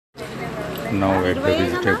Now at the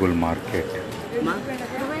vegetable market.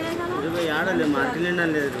 The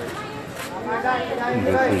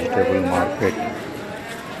vegetable market.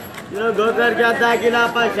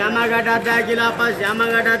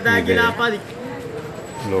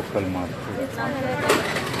 Local market.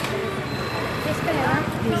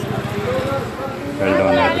 Held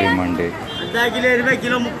on every Monday.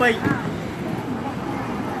 kilo 30.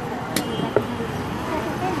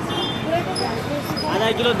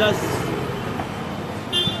 आधा kilo 10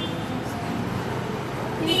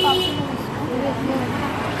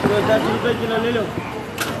 10 रुपए kilo ले लो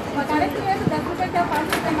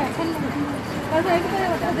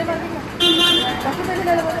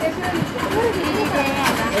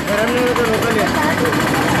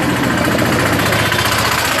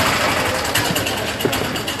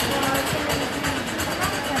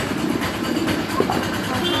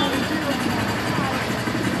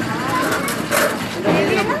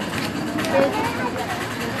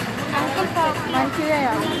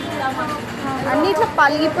అన్నిట్లో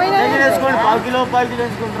పలిగిపోయినాయి పావు kilo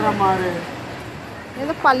వేసుకుంటారా మారే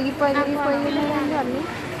ఏదో పలిగిపోయింది అన్ని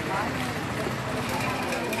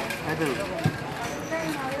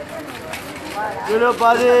కిలో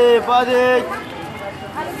 10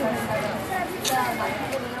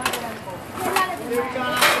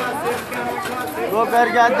 गो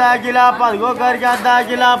करके आधा किला पाँच गो करके आधा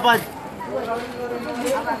किला पाँच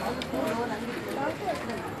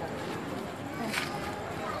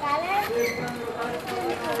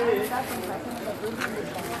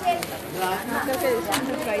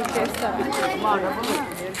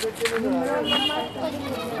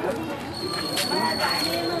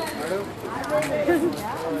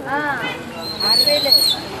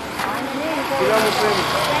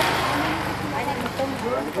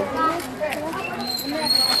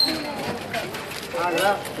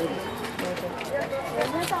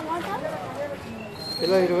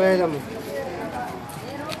किलो 25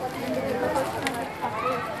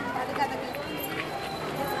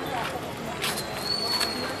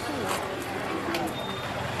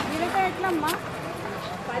 ఎట్లమ్మా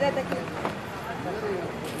 10 కిలో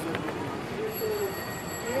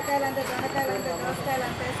బీరకాయలు అంటే దొండకాయలు అంటే దోసకాయలు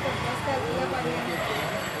అంటే